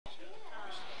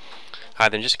Hi,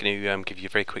 I'm just going to give you a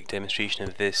very quick demonstration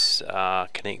of this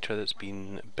connector that's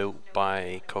been built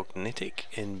by Cognetik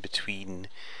in between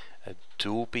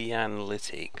Adobe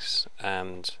Analytics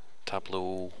and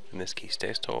Tableau, in this case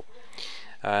Desktop.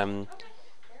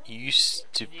 Used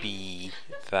to be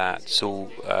that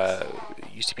we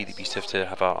used to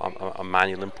have a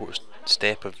manual import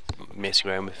step of messing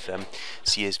around with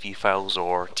CSV files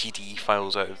or TDE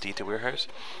files out of data warehouse.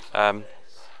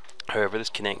 However, this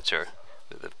connector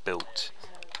that they've built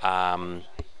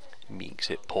makes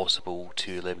it possible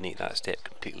to eliminate that step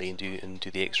completely and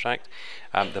do the extract.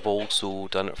 They've also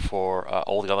done it for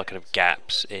all the other kind of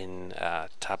gaps in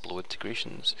Tableau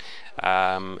integrations.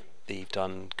 They've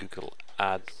done Google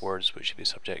AdWords, which should be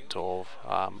subject of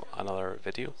another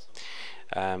video.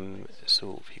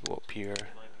 So if you go up here,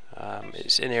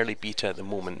 it's in early beta at the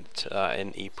moment,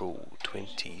 in April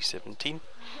 2017.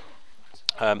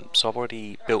 So I've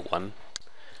already built one,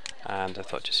 and I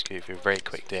thought just to give you a very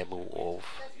quick demo of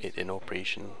it in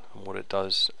operation and what it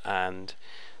does, and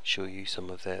show you some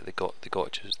of the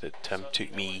gotchas that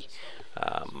took me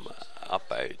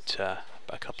about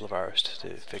a couple of hours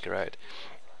to figure out.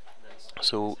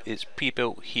 So it's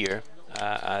pre-built here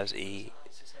as a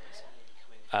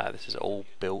this is all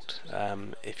built.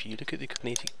 If you look at the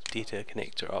cognetik data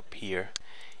connector up here,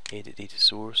 edit data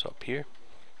source up here,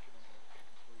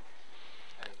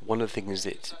 one of the things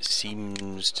it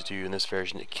seems to do in this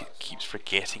version, it keeps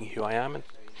forgetting who I am and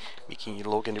making you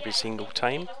log in every single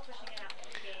time.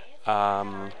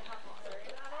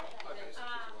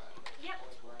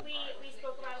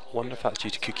 Wonder if that's due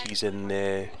to cookies in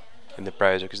the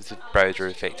browser, because the browser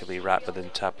is effectively wrapped within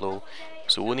Tableau.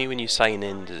 So only when you sign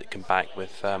in does it come back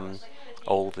with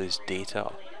all this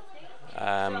data.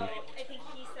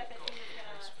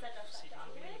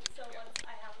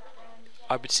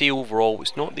 I would say overall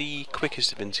it's not the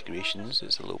quickest of integrations.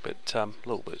 It's a little bit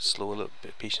slow, a little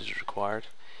bit of patience is required.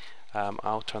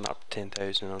 I'll turn that up to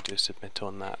 10,000 and I'll do a submit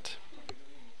on that.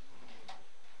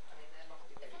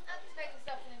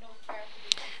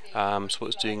 So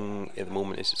what it's doing at the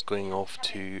moment is it's going off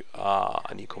to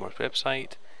an e-commerce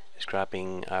website. It's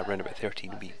grabbing around about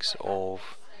 13 weeks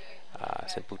of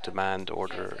simple demand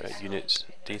order units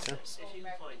data.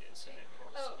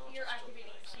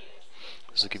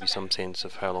 This will give you some sense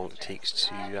of how long it takes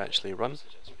to actually run.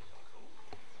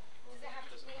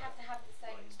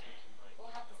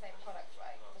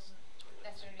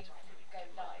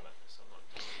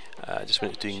 Just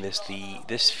when it's doing this,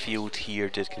 this field here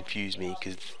did confuse me,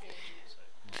 because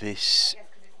this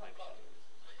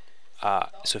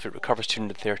so if it recovers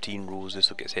 213 rows, this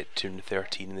will get set to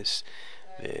 213, and this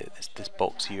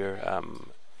box here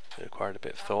required a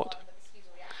bit of thought.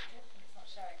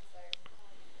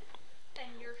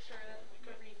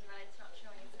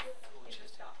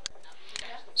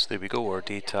 So there we go, our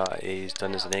data is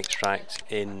done as an extract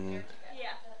inside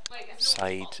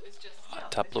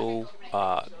Tableau.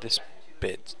 This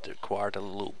bit required a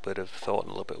little bit of thought and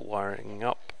a little bit of wiring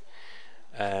up.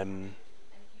 Go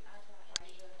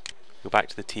back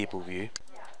to the table view.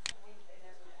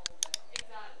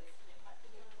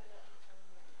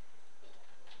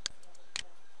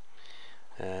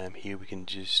 Here we can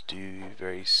just do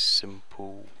very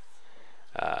simple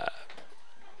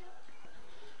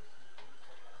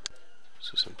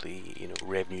so simply,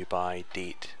 revenue by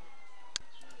date.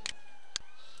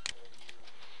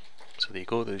 So there you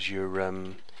go, there's your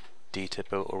data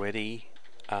built already,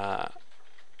 and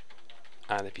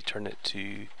if you turn it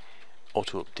to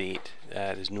auto update,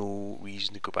 there's no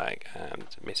reason to go back and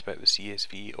mess about with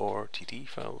CSV or TD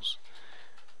files.